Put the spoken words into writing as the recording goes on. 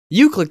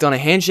You clicked on a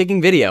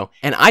handshaking video,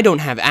 and I don't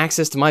have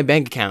access to my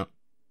bank account.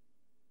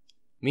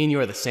 Me and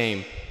you are the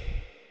same.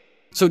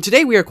 So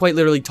today we are quite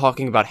literally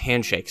talking about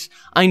handshakes.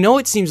 I know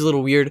it seems a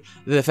little weird,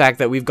 the fact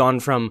that we've gone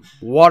from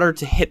water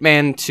to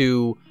Hitman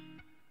to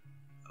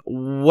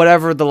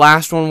whatever the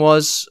last one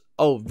was.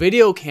 Oh,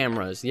 video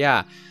cameras.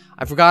 Yeah,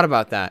 I forgot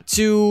about that.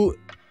 To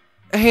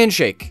a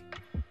handshake.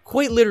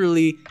 Quite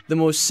literally the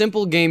most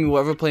simple game you'll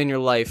ever play in your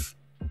life.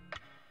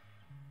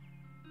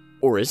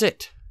 Or is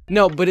it?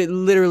 No, but it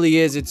literally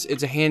is.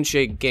 It's a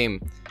handshake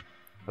game.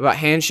 About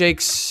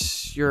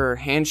handshakes, you're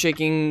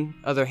handshaking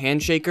other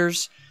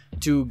handshakers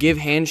to give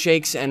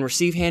handshakes and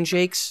receive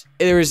handshakes.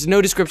 There is no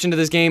description to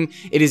this game.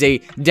 It is a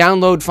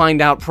download,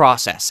 find out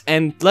process.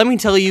 And let me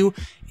tell you,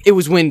 it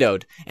was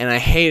windowed, and I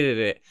hated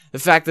it. The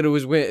fact that it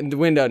was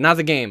windowed, not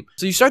the game.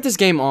 So you start this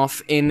game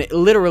off in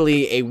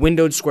literally a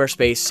windowed square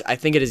space. I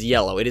think it is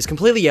yellow. It is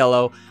completely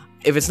yellow.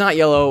 If it's not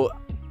yellow,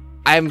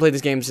 I haven't played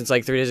this game since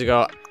like 3 days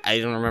ago. I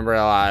don't remember a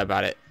lot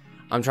about it.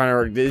 I'm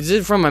trying to, this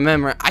is from my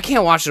memory. I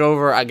can't watch it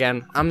over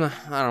again. I don't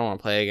want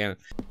to play again.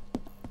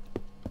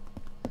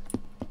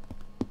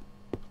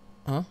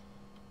 Huh?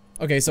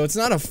 Okay, so it's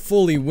not a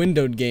fully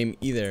windowed game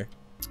either.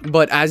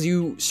 But as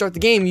you start the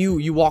game,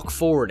 you walk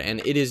forward,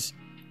 and it is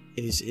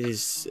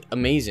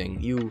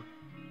amazing. You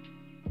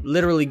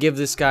literally give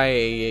this guy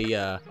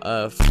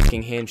a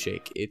fucking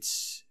handshake.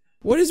 It's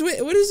what is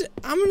it?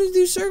 I'm gonna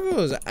do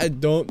servos. I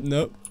don't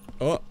know.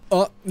 No.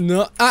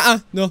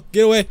 No.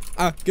 Get away.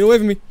 Get away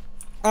from me.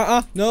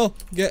 No.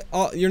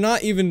 You're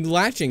not even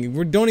latching.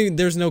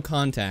 There's no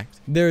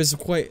contact. There's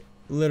quite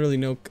literally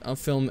no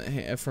film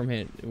from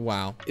hand.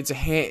 Wow. It's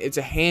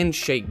a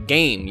handshake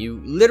game.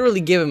 You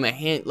literally give him a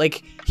hand.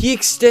 Like, he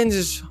extends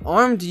his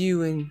arm to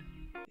you, and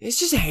it's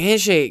just a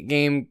handshake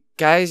game,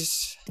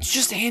 guys. It's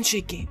just a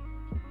handshake game.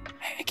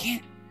 I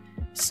can't.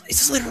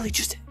 It's literally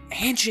just a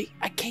handshake.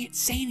 I can't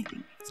say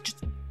anything. It's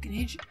just a fucking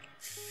handshake.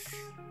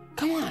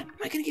 Come on. Am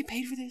I gonna get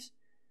paid for this?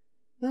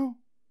 No.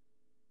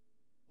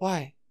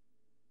 Why?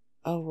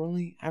 Oh, we're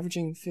only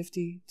averaging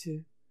 50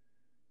 to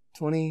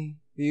 20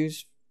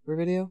 views per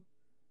video?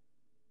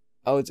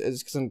 Oh, it's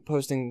because I'm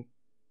posting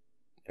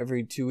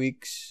every 2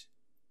 weeks.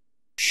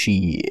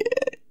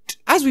 Shit.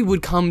 As we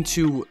would come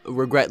to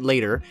regret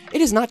later,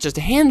 it is not just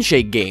a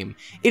handshake game.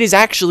 It is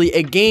actually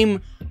a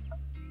game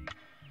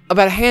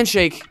about a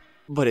handshake,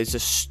 but it's a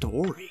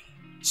story.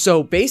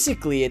 So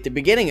basically, at the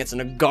beginning, it's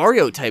an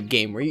Agario type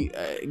game where you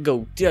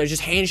go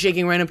just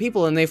handshaking random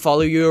people and they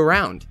follow you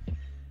around.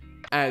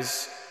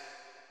 As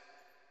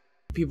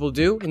people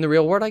do in the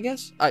real world, I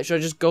guess. Should I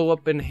just go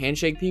up and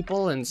handshake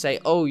people and say,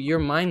 oh, you're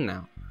mine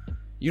now?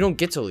 You don't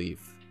get to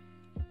leave.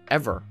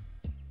 Ever.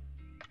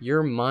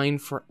 You're mine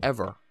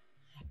forever.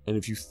 And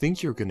if you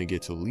think you're gonna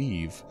get to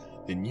leave,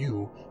 then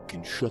you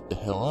can shut the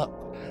hell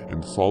up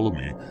and follow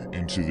me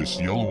into this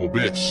yellow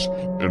abyss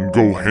and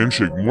go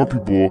handshake more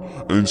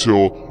people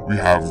until we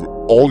have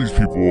all these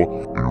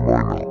people in your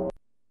mind now.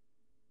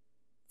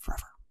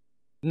 Forever.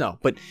 No,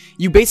 but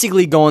you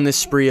basically go on this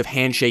spree of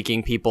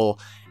handshaking people,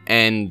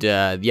 and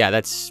yeah,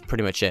 that's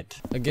pretty much it.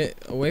 Get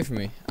away from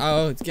me.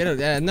 Oh,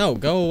 no,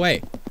 go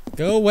away.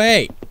 Go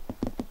away.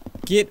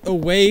 Get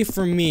away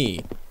from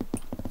me.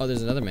 Oh,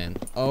 there's another man.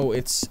 Oh,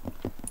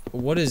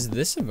 what is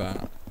this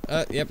about?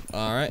 Yep,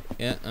 alright,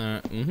 yeah,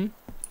 alright,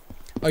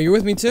 Oh, you're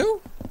with me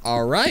too?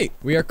 Alright,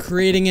 we are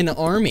creating an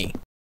army.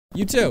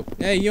 You too.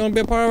 Hey, you wanna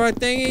be a part of our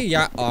thingy?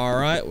 Yeah,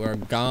 alright, we're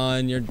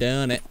gone, you're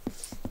doing it.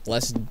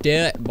 Let's do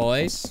it,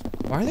 boys.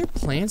 Why are there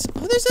plants?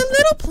 Oh, there's a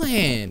little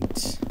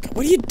plant.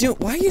 What are you doing?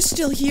 Why are you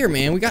still here,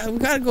 man? We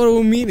gotta go to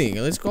a meeting.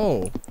 Let's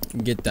go.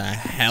 Get the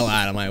hell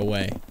out of my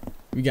way.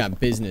 We got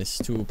business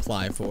to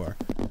apply for.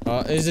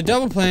 There's a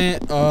double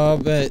plant.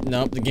 But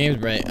nope, the game's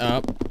break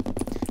up.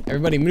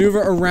 Everybody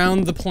maneuver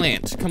around the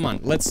plant. Come on,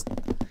 let's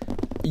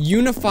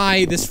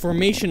unify this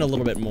formation a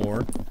little bit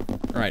more.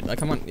 Alright,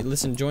 come on,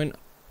 listen, join.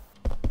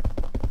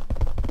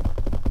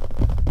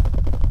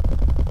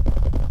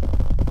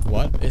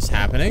 What is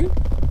happening?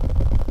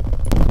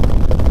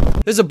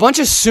 There's a bunch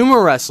of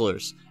sumo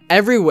wrestlers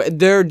everywhere.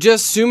 They're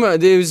just sumo.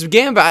 There's a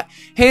game about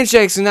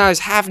handshakes, and now there's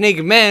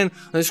half-naked men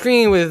on the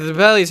screen with the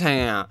bellies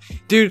hanging out.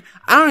 Dude,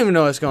 I don't even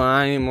know what's going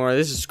on anymore.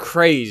 This is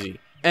crazy.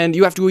 And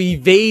you have to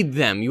evade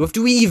them. You have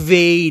to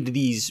evade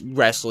these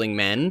wrestling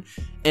men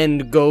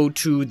and go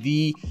to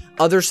the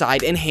other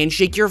side and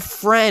handshake your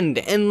friend.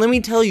 And let me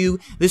tell you,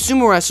 the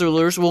sumo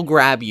wrestlers will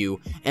grab you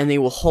and they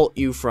will halt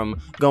you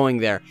from going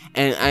there.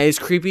 And it's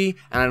creepy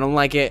and I don't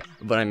like it,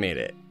 but I made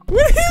it.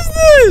 What is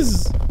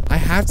this? I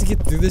have to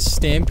get through this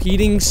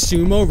stampeding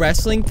sumo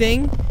wrestling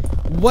thing?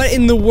 What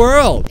in the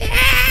world?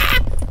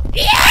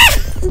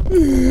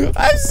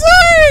 I'm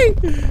sorry!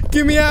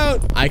 Get me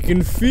out! I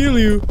can feel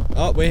you.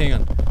 Oh, wait, hang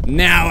on.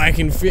 Now I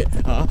can feel.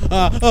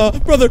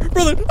 Brother!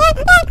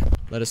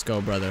 Let us go,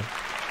 brother.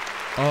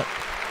 Oh.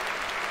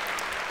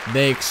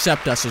 They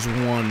accept us as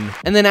one.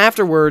 And then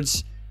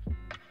afterwards.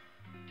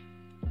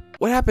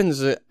 What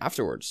happens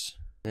afterwards?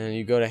 And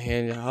you go to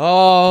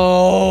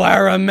oh, I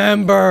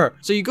remember.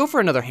 So you go for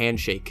another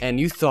handshake, and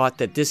you thought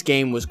that this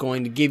game was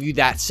going to give you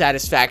that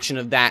satisfaction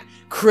of that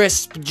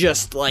crisp,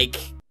 just like,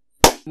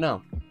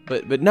 no,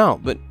 but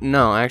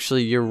no,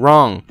 actually, you're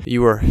wrong.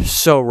 You were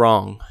so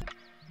wrong.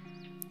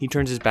 He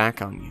turns his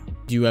back on you.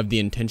 Do you have the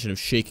intention of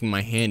shaking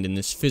my hand in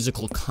this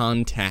physical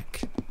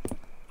contact?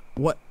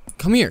 What?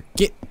 Come here.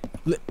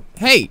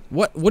 Hey,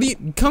 what do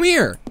you, come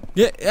here.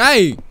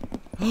 Hey.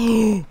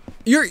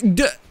 You're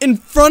in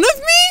front of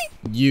me?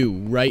 You,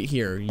 right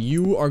here.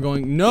 You are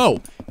going, no,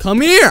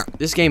 come here.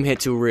 This game hit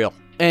too real.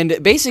 And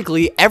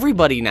basically,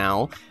 everybody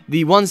now,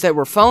 the ones that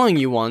were following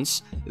you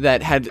once,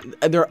 that had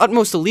their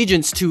utmost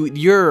allegiance to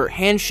your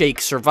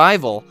handshake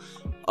survival,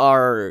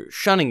 are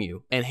shunning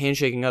you and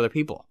handshaking other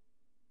people.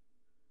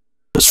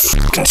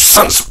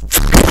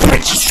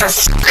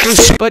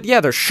 But yeah,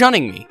 they're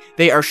shunning me.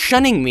 They are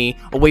shunning me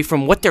away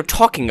from what they're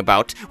talking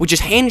about, which is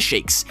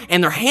handshakes.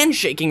 And they're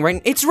handshaking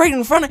it's right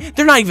in front of,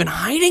 they're not even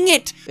hiding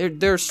it.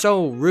 They're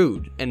so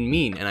rude and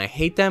mean, and I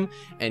hate them.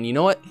 And you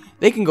know what?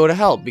 They can go to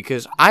hell,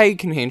 because I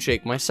can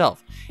handshake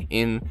myself.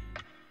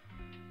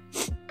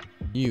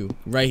 You,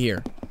 right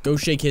here. Go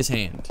shake his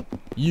hand.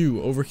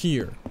 You, over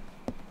here.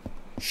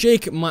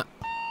 Shake my...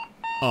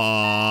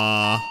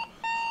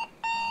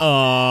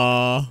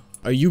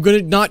 Are you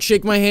gonna not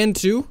shake my hand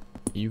too?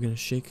 Are you gonna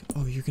shake?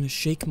 Oh, you're gonna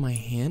shake my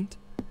hand?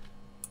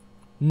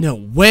 No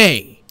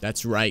way!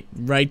 That's right.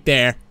 Right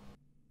there.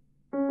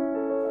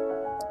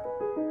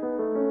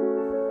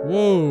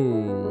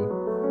 Whoa.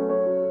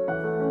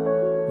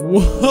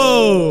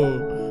 Whoa!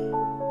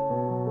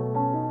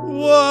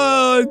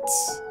 What?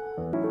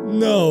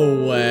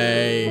 No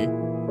way.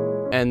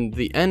 And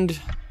the end,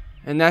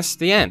 and that's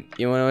the end.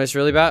 You wanna know what it's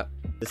really about?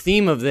 The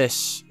theme of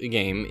this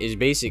game is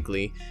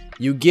basically,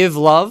 you give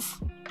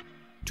love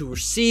to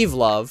receive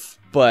love,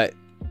 but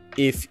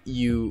if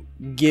you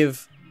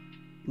give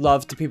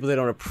love to people that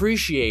don't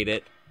appreciate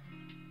it,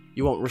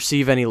 you won't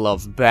receive any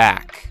love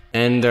back.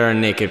 And there are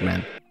naked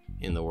men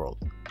in the world.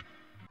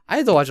 I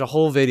had to watch a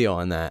whole video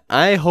on that.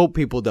 I hope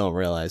people don't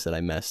realize that I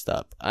messed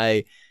up.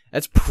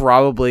 That's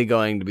probably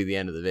going to be the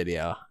end of the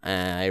video.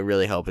 And I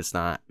really hope it's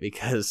not,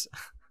 because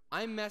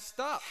I messed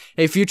up.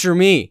 Hey, future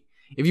me,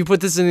 if you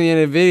put this in the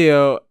end of the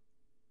video,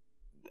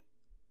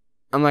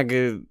 I'm not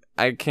good.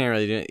 I can't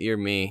really do it. You're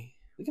me.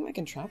 Look at my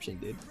contraption,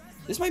 dude.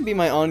 This might be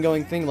my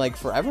ongoing thing, like,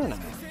 forever now.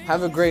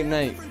 Have a great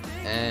night,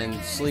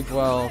 and sleep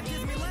well,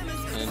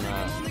 and,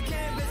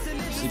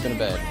 sleep in a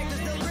bed.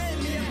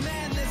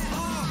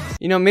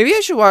 You know, maybe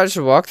I should watch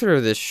a walkthrough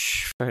of this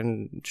shit. Yeah,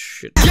 and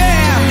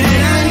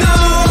I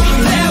know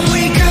that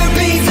we could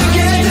be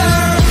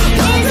together.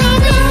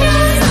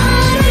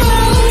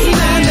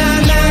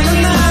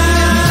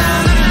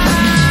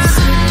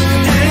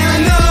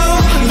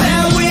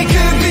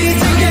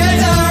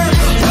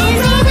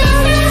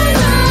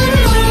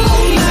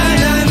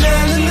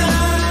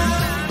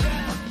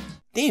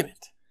 Damn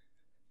it.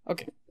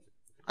 Okay.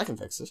 I can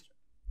fix this.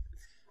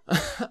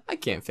 I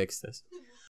can't fix this.